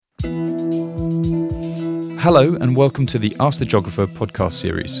Hello and welcome to the Ask the Geographer podcast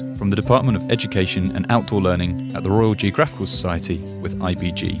series from the Department of Education and Outdoor Learning at the Royal Geographical Society with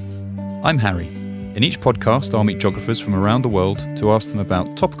IBG. I'm Harry. In each podcast I'll meet geographers from around the world to ask them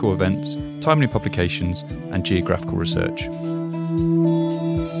about topical events, timely publications and geographical research.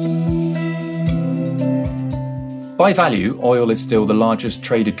 By value, oil is still the largest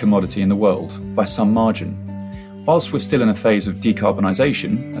traded commodity in the world by some margin. Whilst we're still in a phase of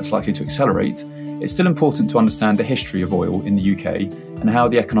decarbonisation that's likely to accelerate, it's still important to understand the history of oil in the UK and how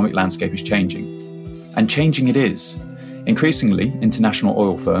the economic landscape is changing. And changing it is. Increasingly, international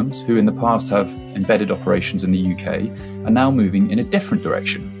oil firms, who in the past have embedded operations in the UK, are now moving in a different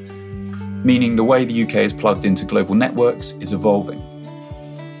direction, meaning the way the UK is plugged into global networks is evolving.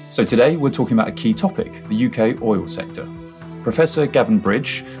 So today we're talking about a key topic, the UK oil sector. Professor Gavin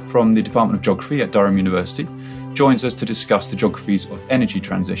Bridge from the Department of Geography at Durham University joins us to discuss the geographies of energy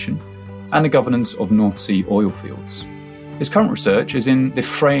transition and the governance of North Sea oil fields. His current research is in the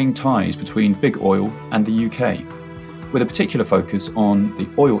fraying ties between big oil and the UK, with a particular focus on the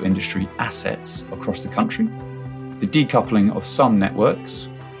oil industry assets across the country, the decoupling of some networks,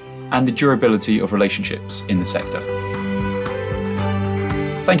 and the durability of relationships in the sector.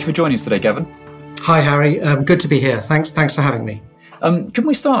 Thank you for joining us today, Gavin. Hi, Harry. Good to be here. Thanks for having me. Can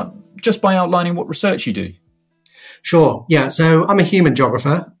we start just by outlining what research you do? Sure. Yeah. So I'm a human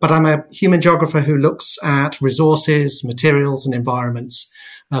geographer, but I'm a human geographer who looks at resources, materials and environments,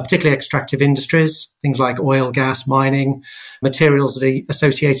 particularly extractive industries, things like oil, gas, mining, materials that are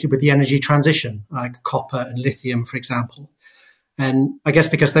associated with the energy transition, like copper and lithium, for example. And I guess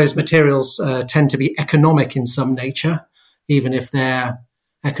because those materials tend to be economic in some nature, even if their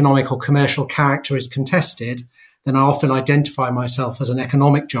economic or commercial character is contested, then I often identify myself as an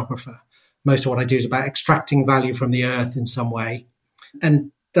economic geographer. Most of what I do is about extracting value from the earth in some way.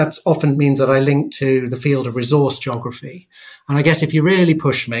 And that often means that I link to the field of resource geography. And I guess if you really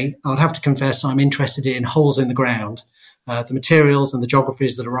push me, I'd have to confess I'm interested in holes in the ground, the materials and the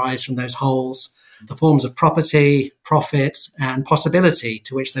geographies that arise from those holes, the forms of property, profit, and possibility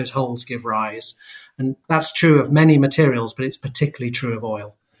to which those holes give rise. And that's true of many materials, but it's particularly true of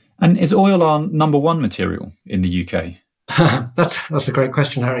oil. And is oil our number one material in the UK? That's a great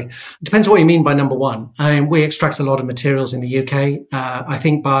question, Harry. It depends what you mean by number one. I mean, we extract a lot of materials in the UK. I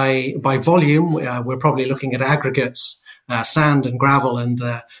think by volume, we're probably looking at aggregates, sand and gravel, and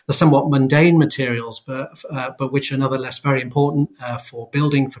the somewhat mundane materials, but which are nonetheless very important for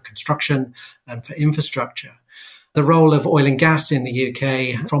building, for construction, and for infrastructure. The role of oil and gas in the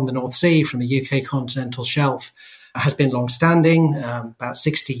UK from the North Sea, from the UK continental shelf, has been long-standing, about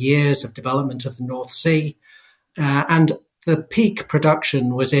 60 years of development of the North Sea. And the peak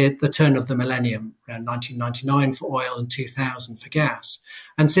production was at the turn of the millennium, around 1999 for oil and 2000 for gas.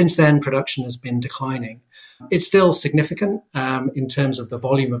 And since then, production has been declining. It's still significant in terms of the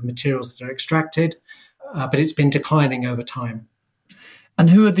volume of materials that are extracted, but it's been declining over time. And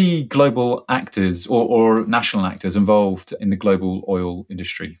who are the global actors or national actors involved in the global oil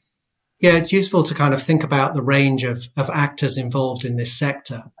industry? Yeah, it's useful to kind of think about the range of actors involved in this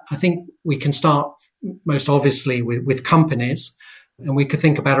sector. I think we can start most obviously with companies, and we could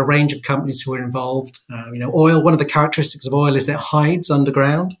think about a range of companies who are involved. Oil, one of the characteristics of oil is that it hides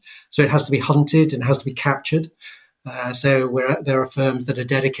underground, so it has to be hunted and has to be captured. So there are firms that are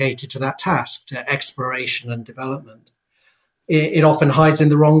dedicated to that task, to exploration and development. It often hides in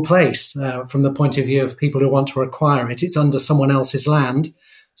the wrong place from the point of view of people who want to acquire it. It's under someone else's land,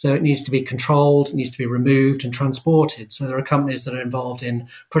 so it needs to be controlled, it needs to be removed and transported. So there are companies that are involved in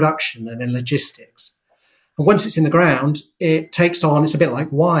production and in logistics. And once it's in the ground, it takes on, it's a bit like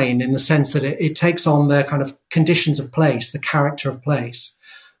wine in the sense that it takes on the kind of conditions of place, the character of place.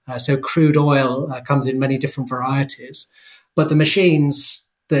 So crude oil comes in many different varieties, but the machines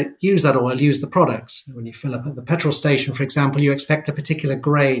that use that oil use the products. When you fill up at the petrol station, for example, you expect a particular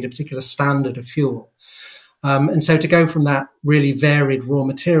grade, a particular standard of fuel. And so to go from that really varied raw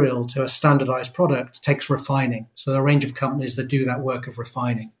material to a standardized product takes refining. So there are a range of companies that do that work of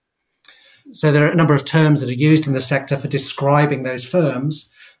refining. So there are a number of terms that are used in the sector for describing those firms.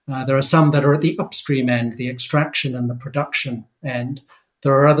 There are some that are at the upstream end, the extraction and the production end.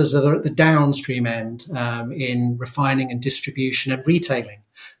 There are others that are at the downstream end in refining and distribution and retailing.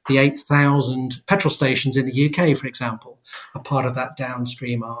 The 8,000 petrol stations in the UK, for example, are part of that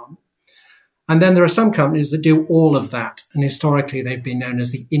downstream arm. And then there are some companies that do all of that. And historically, they've been known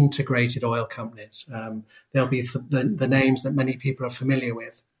as the integrated oil companies. They'll be the names that many people are familiar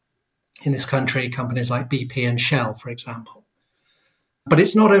with. In this country, companies like BP and Shell, for example. But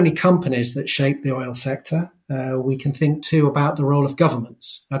it's not only companies that shape the oil sector. We can think too about the role of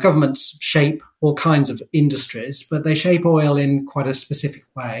governments. Now, governments shape all kinds of industries, but they shape oil in quite a specific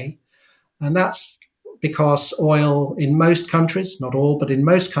way. And that's because oil in most countries, not all, but in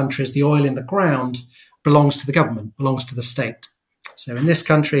most countries, the oil in the ground belongs to the government, belongs to the state. So in this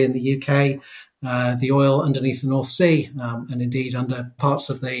country, in the UK, the oil underneath the North Sea, and indeed under parts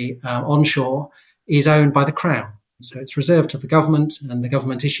of the onshore, is owned by the Crown. So it's reserved to the government, and the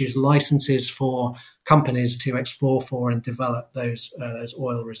government issues licenses for companies to explore for and develop those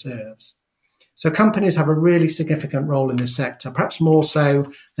oil reserves. So companies have a really significant role in this sector, perhaps more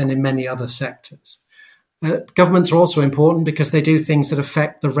so than in many other sectors. Governments are also important because they do things that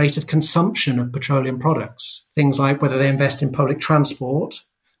affect the rate of consumption of petroleum products. Things like whether they invest in public transport,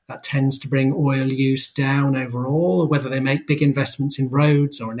 that tends to bring oil use down overall, or whether they make big investments in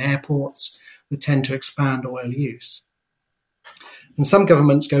roads or in airports that tend to expand oil use. And some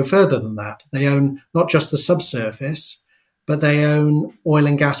governments go further than that. They own not just the subsurface, but they own oil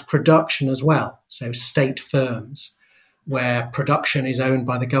and gas production as well. So state firms, where production is owned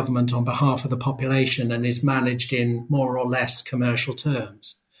by the government on behalf of the population and is managed in more or less commercial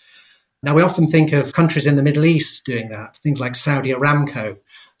terms. Now, we often think of countries in the Middle East doing that, things like Saudi Aramco,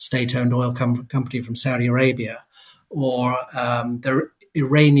 state-owned oil company from Saudi Arabia, or the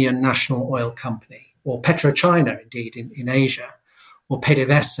Iranian National Oil Company, or PetroChina, indeed, in Asia, or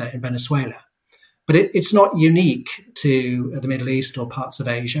PDVSA in Venezuela. But it's not unique to the Middle East or parts of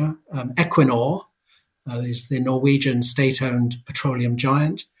Asia. Equinor is the Norwegian state-owned petroleum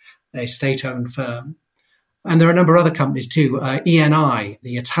giant, a state-owned firm. And there are a number of other companies too. ENI,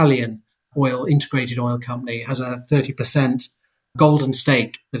 the Italian integrated oil company, has a 30% golden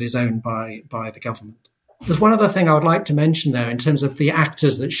stake that is owned by the government. There's one other thing I would like to mention there in terms of the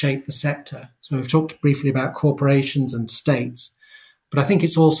actors that shape the sector. So we've talked briefly about corporations and states, but I think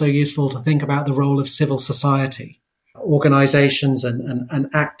it's also useful to think about the role of civil society, organizations and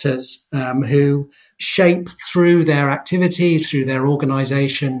actors who shape through their activity, through their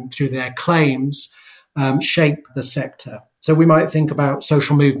organization, through their claims, shape the sector. So we might think about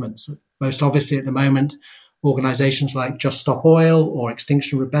social movements. Most obviously at the moment, organizations like Just Stop Oil or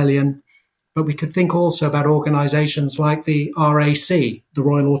Extinction Rebellion. But we could think also about organizations like the RAC, the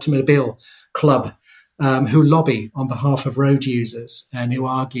Royal Automobile Club, who lobby on behalf of road users and who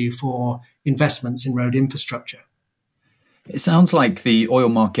argue for investments in road infrastructure. It sounds like the oil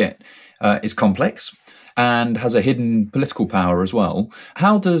market is complex and has a hidden political power as well.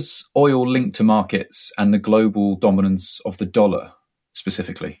 How does oil link to markets and the global dominance of the dollar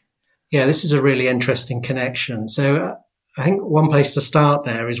specifically? Yeah, this is a really interesting connection. So I think one place to start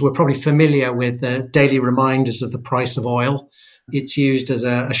there is we're probably familiar with the daily reminders of the price of oil. It's used as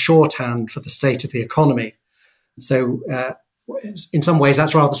a shorthand for the state of the economy. So in some ways,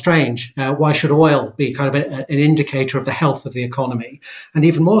 that's rather strange. Why should oil be kind of an indicator of the health of the economy? And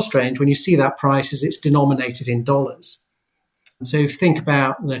even more strange, when you see that price, is it's denominated in dollars. And so if you think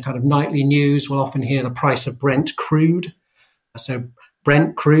about the kind of nightly news, we'll often hear the price of Brent crude. So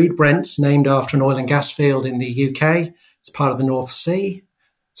Brent's named after an oil and gas field in the UK. It's part of the North Sea.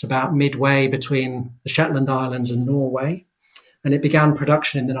 It's about midway between the Shetland Islands and Norway. And it began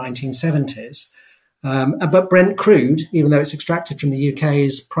production in the 1970s. But Brent crude, even though it's extracted from the UK,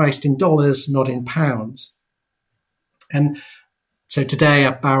 is priced in dollars, not in pounds. And so today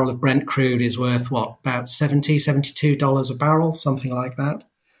a barrel of Brent crude is worth, about $72 a barrel, something like that.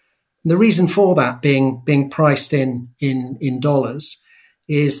 And the reason for that being priced in dollars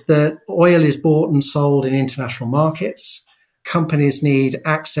is that oil is bought and sold in international markets. Companies need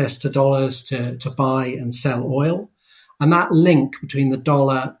access to dollars to buy and sell oil. And that link between the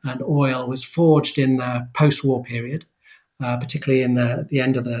dollar and oil was forged in the post-war period, particularly in the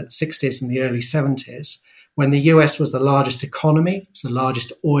end of the 60s and the early 70s, when the US was the largest economy, it's the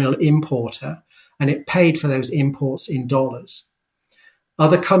largest oil importer, and it paid for those imports in dollars.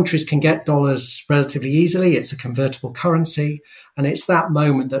 Other countries can get dollars relatively easily. It's a convertible currency. And it's that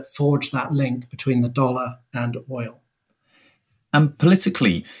moment that forged that link between the dollar and oil. And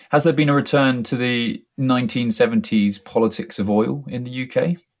politically, has there been a return to the 1970s politics of oil in the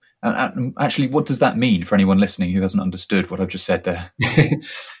UK? And actually, what does that mean for anyone listening who hasn't understood what I've just said there?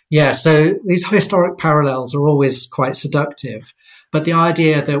 Yeah, so these historic parallels are always quite seductive. But the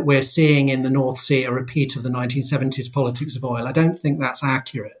idea that we're seeing in the North Sea a repeat of the 1970s politics of oil, I don't think that's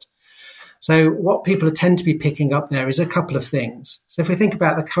accurate. So what people tend to be picking up there is a couple of things. So if we think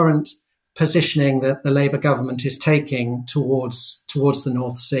about the current positioning that the Labour government is taking towards the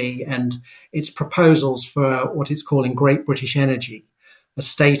North Sea and its proposals for what it's calling Great British Energy, a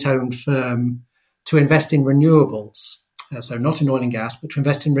state-owned firm to invest in renewables. so not in oil and gas, but to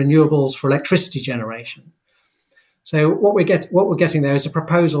invest in renewables for electricity generation. So what we're getting there is a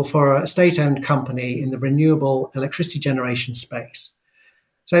proposal for a state-owned company in the renewable electricity generation space.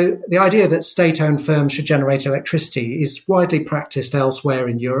 So the idea that state-owned firms should generate electricity is widely practiced elsewhere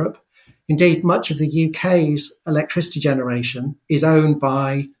in Europe. Indeed, much of the UK's electricity generation is owned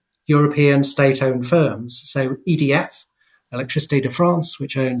by European state-owned firms. So EDF, Électricité de France,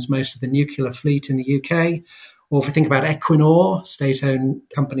 which owns most of the nuclear fleet in the UK, or if we think about Equinor, state-owned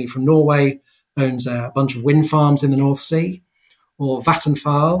company from Norway, owns a bunch of wind farms in the North Sea, or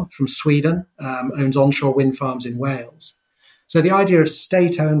Vattenfall from Sweden owns onshore wind farms in Wales. So the idea of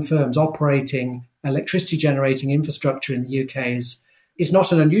state-owned firms operating electricity generating infrastructure in the UK is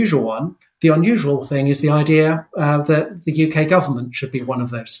not an unusual one. The unusual thing is the idea that the UK government should be one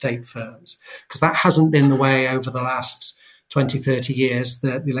of those state firms, because that hasn't been the way over the last 20, 30 years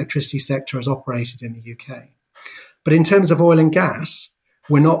that the electricity sector has operated in the UK. But in terms of oil and gas,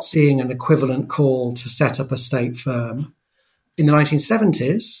 we're not seeing an equivalent call to set up a state firm. In the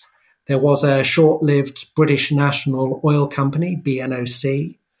 1970s, there was a short-lived British national oil company,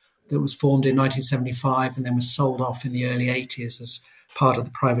 BNOC, that was formed in 1975 and then was sold off in the early 80s as part of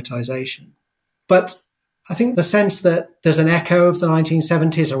the privatisation. But I think the sense that there's an echo of the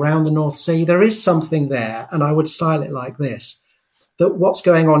 1970s around the North Sea, there is something there, and I would style it like this, that what's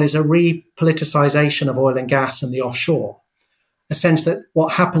going on is a repoliticisation of oil and gas and the offshore. A sense that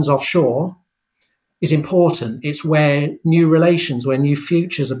what happens offshore is important. It's where new relations, where new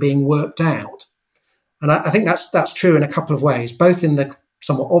futures are being worked out. And I think that's true in a couple of ways, both in the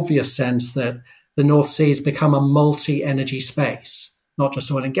somewhat obvious sense that the North Sea has become a multi-energy space, not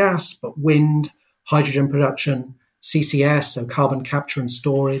just oil and gas, but wind, hydrogen production, CCS, so carbon capture and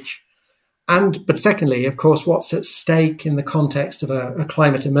storage. But secondly, of course, what's at stake in the context of a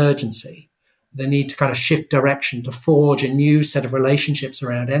climate emergency, the need to kind of shift direction, to forge a new set of relationships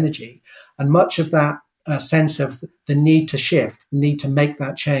around energy. And much of that sense of the need to shift, the need to make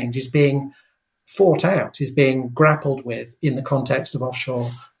that change is being fought out, is being grappled with in the context of offshore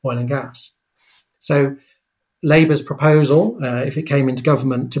oil and gas. So Labour's proposal, if it came into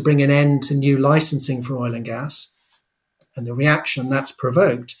government, to bring an end to new licensing for oil and gas, and the reaction that's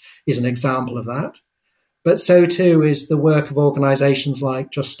provoked is an example of that. But so too is the work of organisations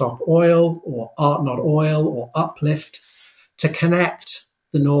like Just Stop Oil or Art Not Oil or Uplift to connect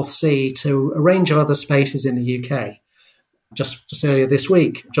the North Sea to a range of other spaces in the UK. Just earlier this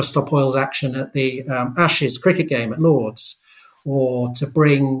week, Just Stop Oil's action at the Ashes cricket game at Lord's, or to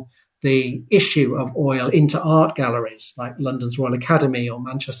bring the issue of oil into art galleries like London's Royal Academy or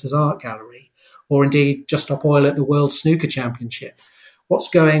Manchester's Art Gallery, or indeed Just Stop Oil at the World Snooker Championship. What's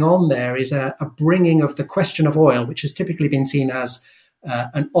going on there is a bringing of the question of oil, which has typically been seen as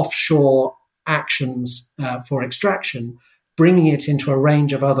an offshore actions for extraction, bringing it into a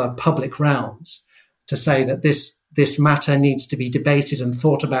range of other public realms to say that this matter needs to be debated and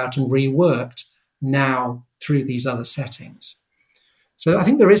thought about and reworked now through these other settings. So I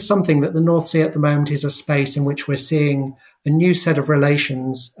think there is something that the North Sea at the moment is a space in which we're seeing a new set of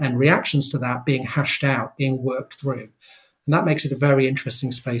relations and reactions to that being hashed out, being worked through. And that makes it a very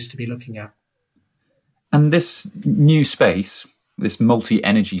interesting space to be looking at. And this new space, this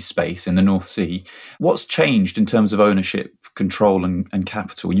multi-energy space in the North Sea, what's changed in terms of ownership, control and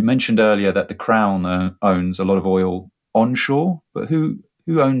capital? You mentioned earlier that the Crown owns a lot of oil onshore, but who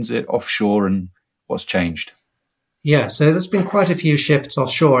owns it offshore and what's changed? Yeah, so there's been quite a few shifts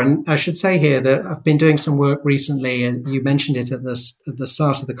offshore. And I should say here that I've been doing some work recently, and you mentioned it at the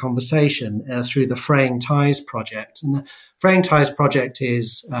start of the conversation, through the Fraying Ties project. And the Fraying Ties project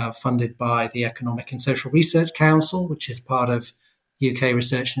is funded by the Economic and Social Research Council, which is part of UK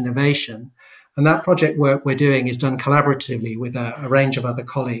Research and Innovation. And that project work we're doing is done collaboratively with a range of other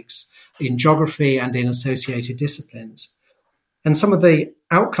colleagues in geography and in associated disciplines. And some of the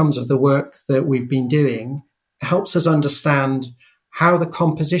outcomes of the work that we've been doing helps us understand how the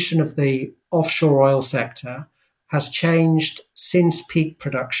composition of the offshore oil sector has changed since peak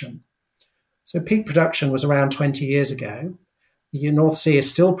production. So peak production was around 20 years ago. The North Sea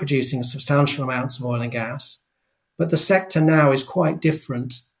is still producing substantial amounts of oil and gas, but the sector now is quite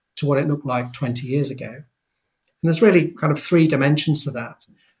different to what it looked like 20 years ago. And there's really kind of three dimensions to that.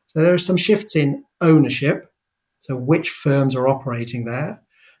 So there are some shifts in ownership, so which firms are operating there.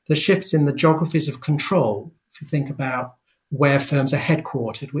 There's shifts in the geographies of control. If you think about where firms are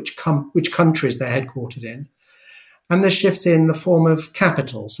headquartered, which countries they're headquartered in. And there's shifts in the form of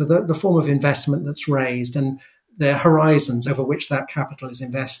capital, so the form of investment that's raised and the horizons over which that capital is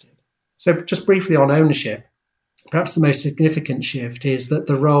invested. So just briefly on ownership, perhaps the most significant shift is that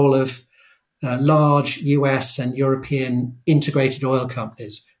the role of large US and European integrated oil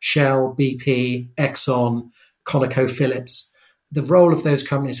companies, Shell, BP, Exxon, ConocoPhillips, the role of those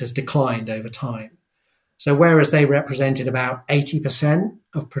companies has declined over time. So whereas they represented about 80%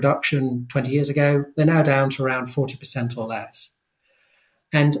 of production 20 years ago, they're now down to around 40% or less.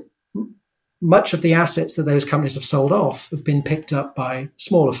 And much of the assets that those companies have sold off have been picked up by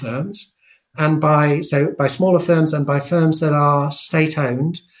smaller firms, and by smaller firms and by firms that are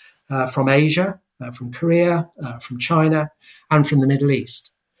state-owned from Asia, from Korea, from China, and from the Middle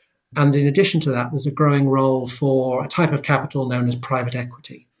East. And in addition to that, there's a growing role for a type of capital known as private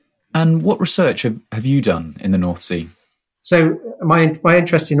equity. And what research have you done in the North Sea? So my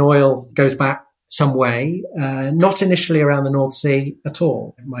interest in oil goes back some way, not initially around the North Sea at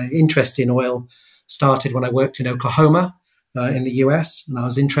all. My interest in oil started when I worked in Oklahoma in the US, and I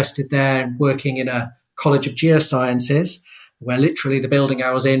was interested there working in a college of geosciences where literally the building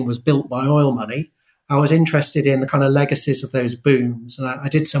I was in was built by oil money. I was interested in the kind of legacies of those booms, and I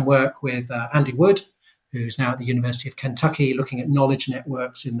did some work with Andy Wood, who's now at the University of Kentucky, looking at knowledge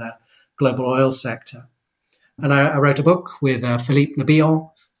networks in the global oil sector. And I wrote a book with Philippe Le Bihan,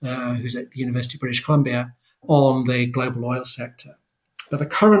 who's at the University of British Columbia, on the global oil sector. But the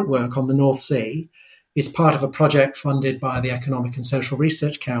current work on the North Sea is part of a project funded by the Economic and Social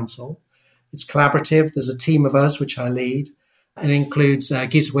Research Council. It's collaborative. There's a team of us, which I lead. It includes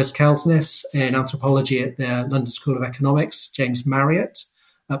Gisela West-Kelsnitz in anthropology at the London School of Economics, James Marriott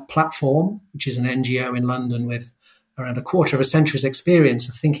at Platform, which is an NGO in London with around a quarter of a century's experience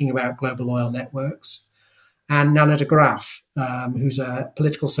of thinking about global oil networks, and Nana de Graaf, who's a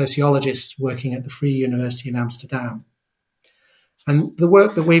political sociologist working at the Free University in Amsterdam. And the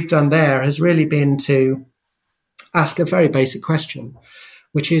work that we've done there has really been to ask a very basic question,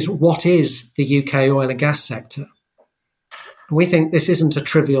 which is, what is the UK oil and gas sector? And we think this isn't a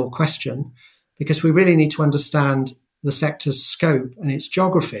trivial question, because we really need to understand the sector's scope and its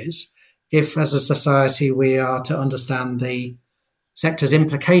geographies if, as a society, we are to understand the sector's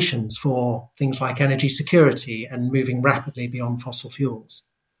implications for things like energy security and moving rapidly beyond fossil fuels.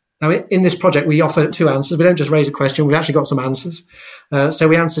 Now, in this project, we offer two answers. We don't just raise a question, we've actually got some answers. So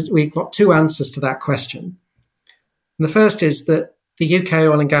we've got two answers to that question. And the first is that the UK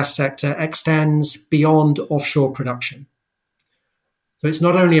oil and gas sector extends beyond offshore production. So it's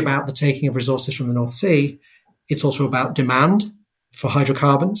not only about the taking of resources from the North Sea, it's also about demand for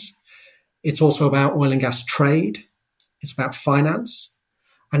hydrocarbons. It's also about oil and gas trade. It's about finance.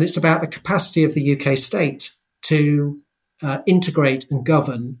 And it's about the capacity of the UK state to integrate and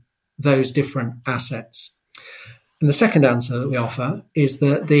govern those different assets. And the second answer that we offer is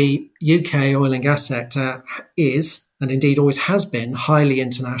that the UK oil and gas sector is, and indeed always has been, highly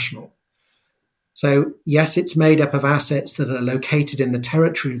international. So yes, it's made up of assets that are located in the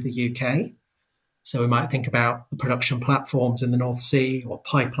territory of the UK. So we might think about the production platforms in the North Sea, or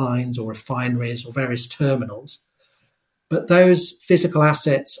pipelines, or refineries, or various terminals. But those physical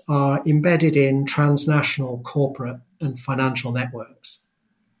assets are embedded in transnational corporate and financial networks.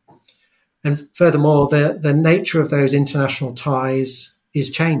 And furthermore, the nature of those international ties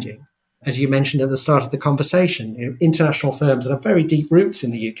is changing. As you mentioned at the start of the conversation, international firms that have very deep roots in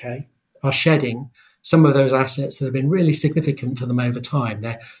the UK are shedding some of those assets that have been really significant for them over time.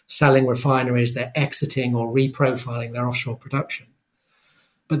 They're selling refineries, they're exiting or reprofiling their offshore production.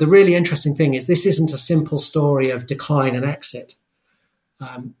 But the really interesting thing is this isn't a simple story of decline and exit,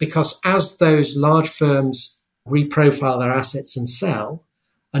 because as those large firms reprofile their assets and sell,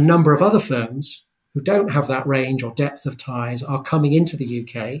 a number of other firms who don't have that range or depth of ties are coming into the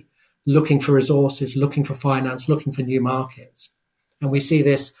UK looking for resources, looking for finance, looking for new markets. And we see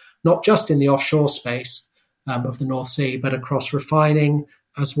this not just in the offshore space of the North Sea, but across refining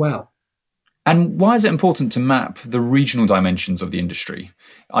as well. And why is it important to map the regional dimensions of the industry,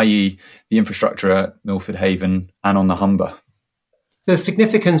 i.e. the infrastructure at Milford Haven and on the Humber? The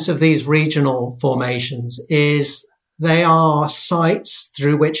significance of these regional formations is they are sites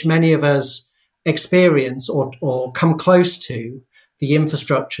through which many of us experience or come close to the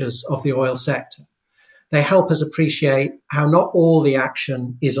infrastructures of the oil sector. They help us appreciate how not all the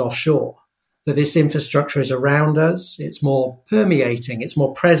action is offshore, that this infrastructure is around us, it's more permeating, it's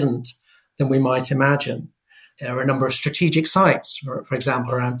more present than we might imagine. There are a number of strategic sites, for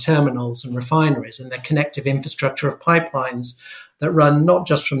example, around terminals and refineries, and the connective infrastructure of pipelines that run not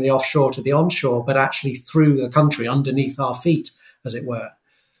just from the offshore to the onshore, but actually through the country, underneath our feet, as it were.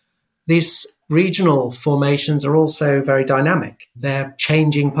 These regional formations are also very dynamic. They're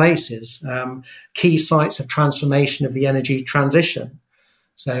changing places, key sites of transformation of the energy transition.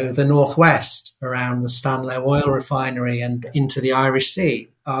 So the Northwest, around the Stanlow oil refinery and into the Irish Sea,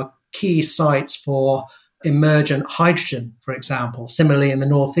 are key sites for emergent hydrogen, for example, similarly in the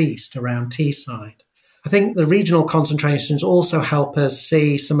northeast around Teesside. I think the regional concentrations also help us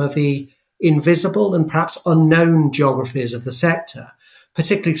see some of the invisible and perhaps unknown geographies of the sector,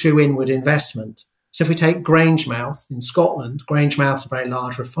 particularly through inward investment. So if we take Grangemouth in Scotland, Grangemouth is a very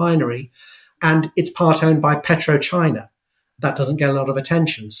large refinery, and it's part owned by PetroChina. That doesn't get a lot of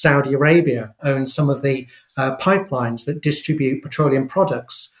attention. Saudi Arabia owns some of the pipelines that distribute petroleum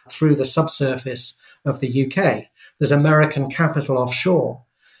products through the subsurface of the UK. There's American capital offshore.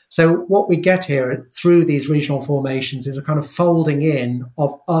 So what we get here through these regional formations is a kind of folding in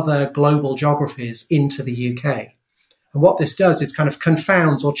of other global geographies into the UK. And what this does is kind of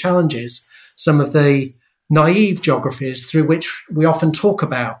confounds or challenges some of the naive geographies through which we often talk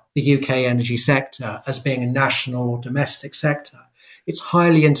about the UK energy sector as being a national or domestic sector. It's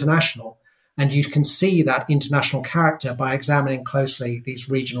highly international, and you can see that international character by examining closely these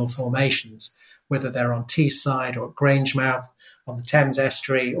regional formations, whether they're on Teesside or at Grangemouth, on the Thames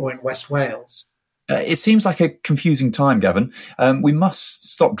estuary or in West Wales. It seems like a confusing time, Gavin. We must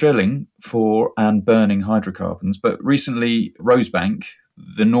stop drilling for and burning hydrocarbons, but recently Rosebank,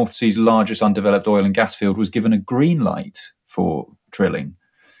 the North Sea's largest undeveloped oil and gas field, was given a green light for drilling.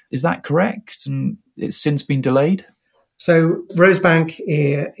 Is that correct? And it's since been delayed? So Rosebank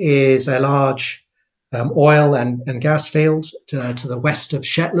is a large oil and gas field to the west of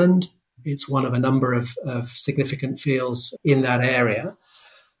Shetland. It's one of a number of significant fields in that area.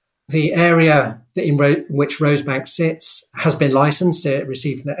 The area in which Rosebank sits has been licensed. It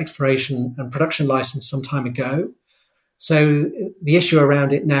received an exploration and production license some time ago. So the issue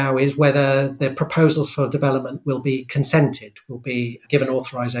around it now is whether the proposals for development will be consented, will be given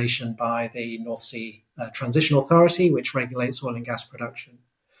authorization by the North Sea Transition Authority, which regulates oil and gas production.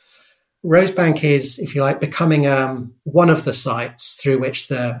 Rosebank is, if you like, becoming one of the sites through which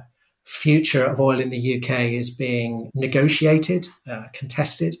the future of oil in the UK is being negotiated,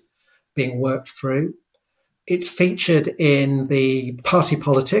 contested, being worked through. It's featured in the party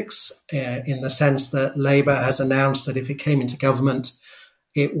politics in the sense that Labour has announced that if it came into government,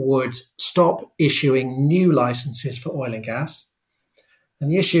 it would stop issuing new licenses for oil and gas. And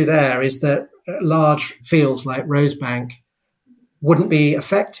the issue there is that large fields like Rosebank wouldn't be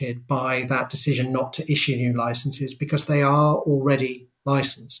affected by that decision not to issue new licenses because they are already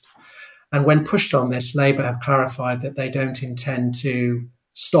licensed. And when pushed on this, Labour have clarified that they don't intend to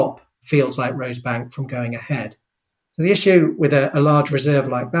stop fields like Rosebank from going ahead. So the issue with a large reserve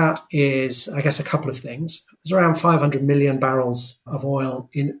like that is, I guess, a couple of things. There's around 500 million barrels of oil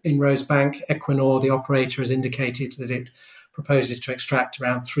in Rosebank. Equinor, the operator, has indicated that it proposes to extract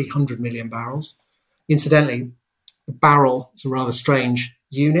around 300 million barrels. Incidentally, the barrel is a rather strange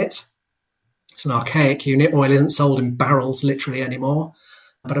unit. It's an archaic unit. Oil isn't sold in barrels literally anymore.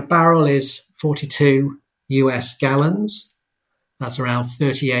 But a barrel is 42 US gallons. That's around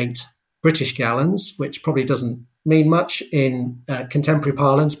 38 British gallons, which probably doesn't mean much in contemporary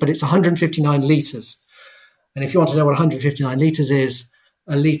parlance, but it's 159 litres. And if you want to know what 159 litres is,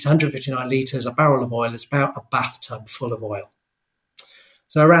 159 litres, a barrel of oil is about a bathtub full of oil.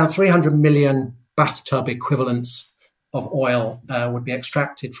 So around 300 million bathtub equivalents of oil would be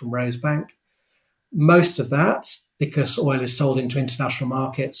extracted from Rosebank. Most of that, because oil is sold into international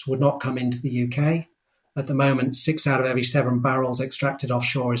markets, would not come into the UK. At the moment, 6 out of every 7 barrels extracted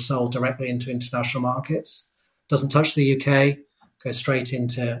offshore is sold directly into international markets. Doesn't touch the UK, goes straight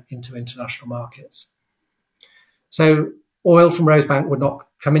into international markets. So oil from Rosebank would not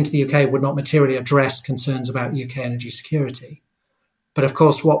come into the UK, would not materially address concerns about UK energy security. But of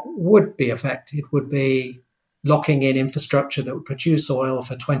course, what would be affected would be locking in infrastructure that would produce oil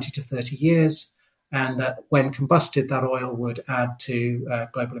for 20 to 30 years, and that when combusted, that oil would add to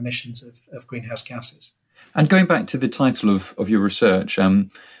global emissions of greenhouse gases. And going back to the title of your research,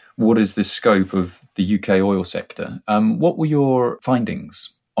 what is the scope of the UK oil sector? What were your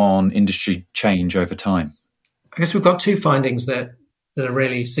findings on industry change over time? I guess we've got two findings that are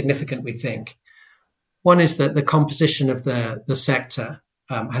really significant, we think. One is that the composition of the sector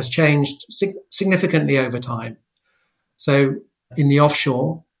has changed significantly over time. So in the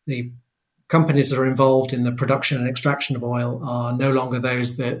offshore, the companies that are involved in the production and extraction of oil are no longer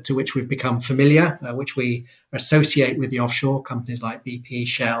those to which we've become familiar, which we associate with the offshore, companies like BP,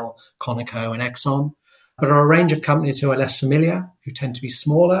 Shell, Conoco and Exxon. But there are a range of companies who are less familiar, who tend to be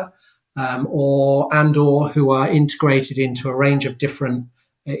smaller, or who are integrated into a range of different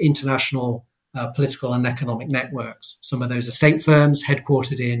international political and economic networks. Some of those are state firms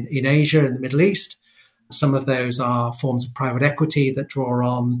headquartered in Asia and the Middle East. Some of those are forms of private equity that draw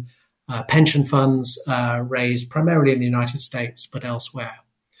on pension funds raised primarily in the United States, but elsewhere.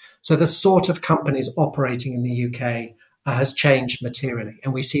 So the sort of companies operating in the UK has changed materially.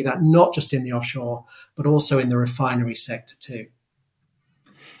 And we see that not just in the offshore, but also in the refinery sector too.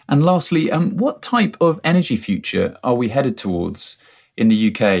 And lastly, what type of energy future are we headed towards in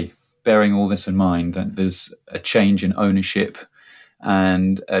the UK, bearing all this in mind, that there's a change in ownership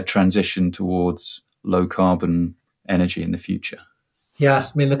and a transition towards low carbon energy in the future? Yeah,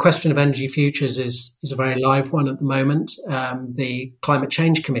 I mean, the question of energy futures is a very live one at the moment. The Climate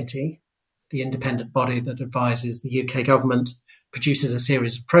Change Committee, the independent body that advises the UK government, produces a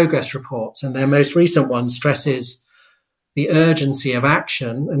series of progress reports, and their most recent one stresses the urgency of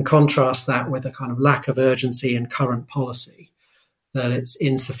action and contrasts that with a kind of lack of urgency in current policy, that it's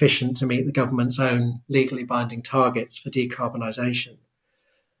insufficient to meet the government's own legally binding targets for decarbonisation.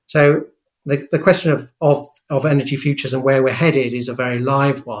 So the question of energy futures and where we're headed is a very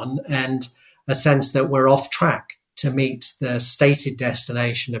live one, and a sense that we're off track to meet the stated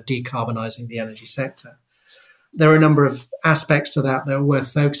destination of decarbonising the energy sector. There are a number of aspects to that are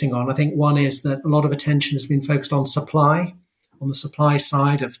worth focusing on. I think one is that a lot of attention has been focused on supply, on the supply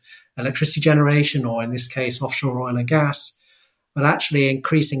side of electricity generation, or in this case, offshore oil and gas. But actually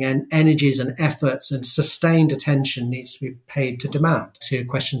increasing energies and efforts and sustained attention needs to be paid to demand, to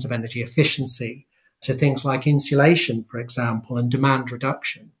questions of energy efficiency, to things like insulation, for example, and demand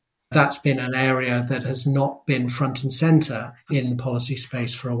reduction. That's been an area that has not been front and centre in the policy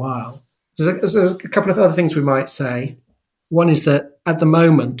space for a while. There's a couple of other things we might say. One is that at the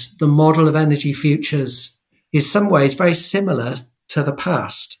moment, the model of energy futures is in some ways very similar to the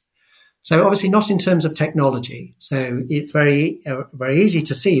past. So obviously not in terms of technology. So it's very easy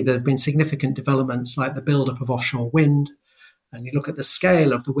to see there have been significant developments like the build-up of offshore wind, and you look at the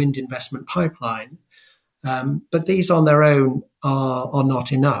scale of the wind investment pipeline. But these on their own are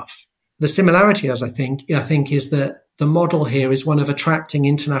not enough. The similarity, as I think, is that the model here is one of attracting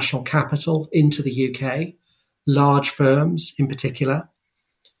international capital into the UK, large firms in particular.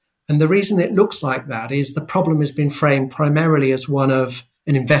 And the reason it looks like that is the problem has been framed primarily as one of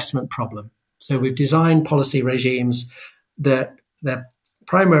an investment problem. So we've designed policy regimes that their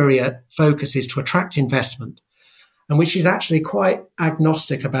primary focus is to attract investment, and which is actually quite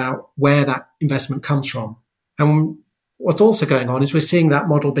agnostic about where that investment comes from. And what's also going on is we're seeing that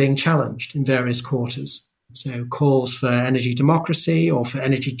model being challenged in various quarters. So calls for energy democracy or for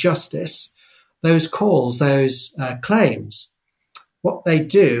energy justice, those calls, those claims, what they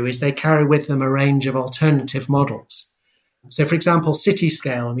do is they carry with them a range of alternative models. So, for example,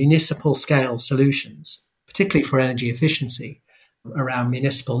 city-scale and municipal-scale solutions, particularly for energy efficiency, around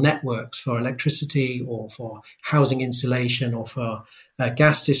municipal networks for electricity or for housing insulation or for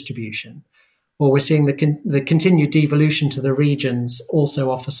gas distribution. Or we're seeing the continued devolution to the regions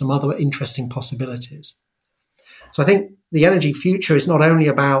also offer some other interesting possibilities. So I think the energy future is not only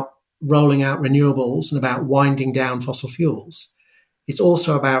about rolling out renewables and about winding down fossil fuels. It's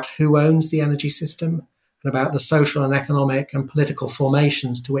also about who owns the energy system and about the social and economic and political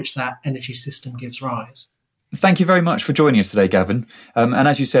formations to which that energy system gives rise. Thank you very much for joining us today, Gavin. And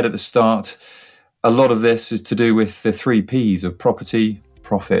as you said at the start, a lot of this is to do with the 3 Ps of property,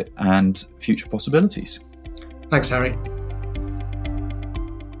 profit, and future possibilities. Thanks, Harry.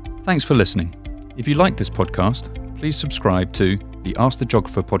 Thanks for listening. If you like this podcast, please subscribe to the Ask the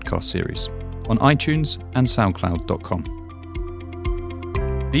Geographer podcast series on iTunes and SoundCloud.com.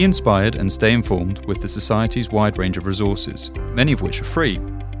 Be inspired and stay informed with the Society's wide range of resources, many of which are free.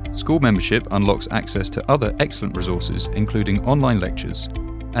 School membership unlocks access to other excellent resources, including online lectures,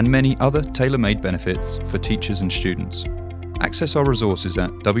 and many other tailor-made benefits for teachers and students. Access our resources at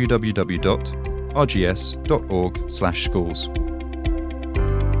www.rgs.org/schools.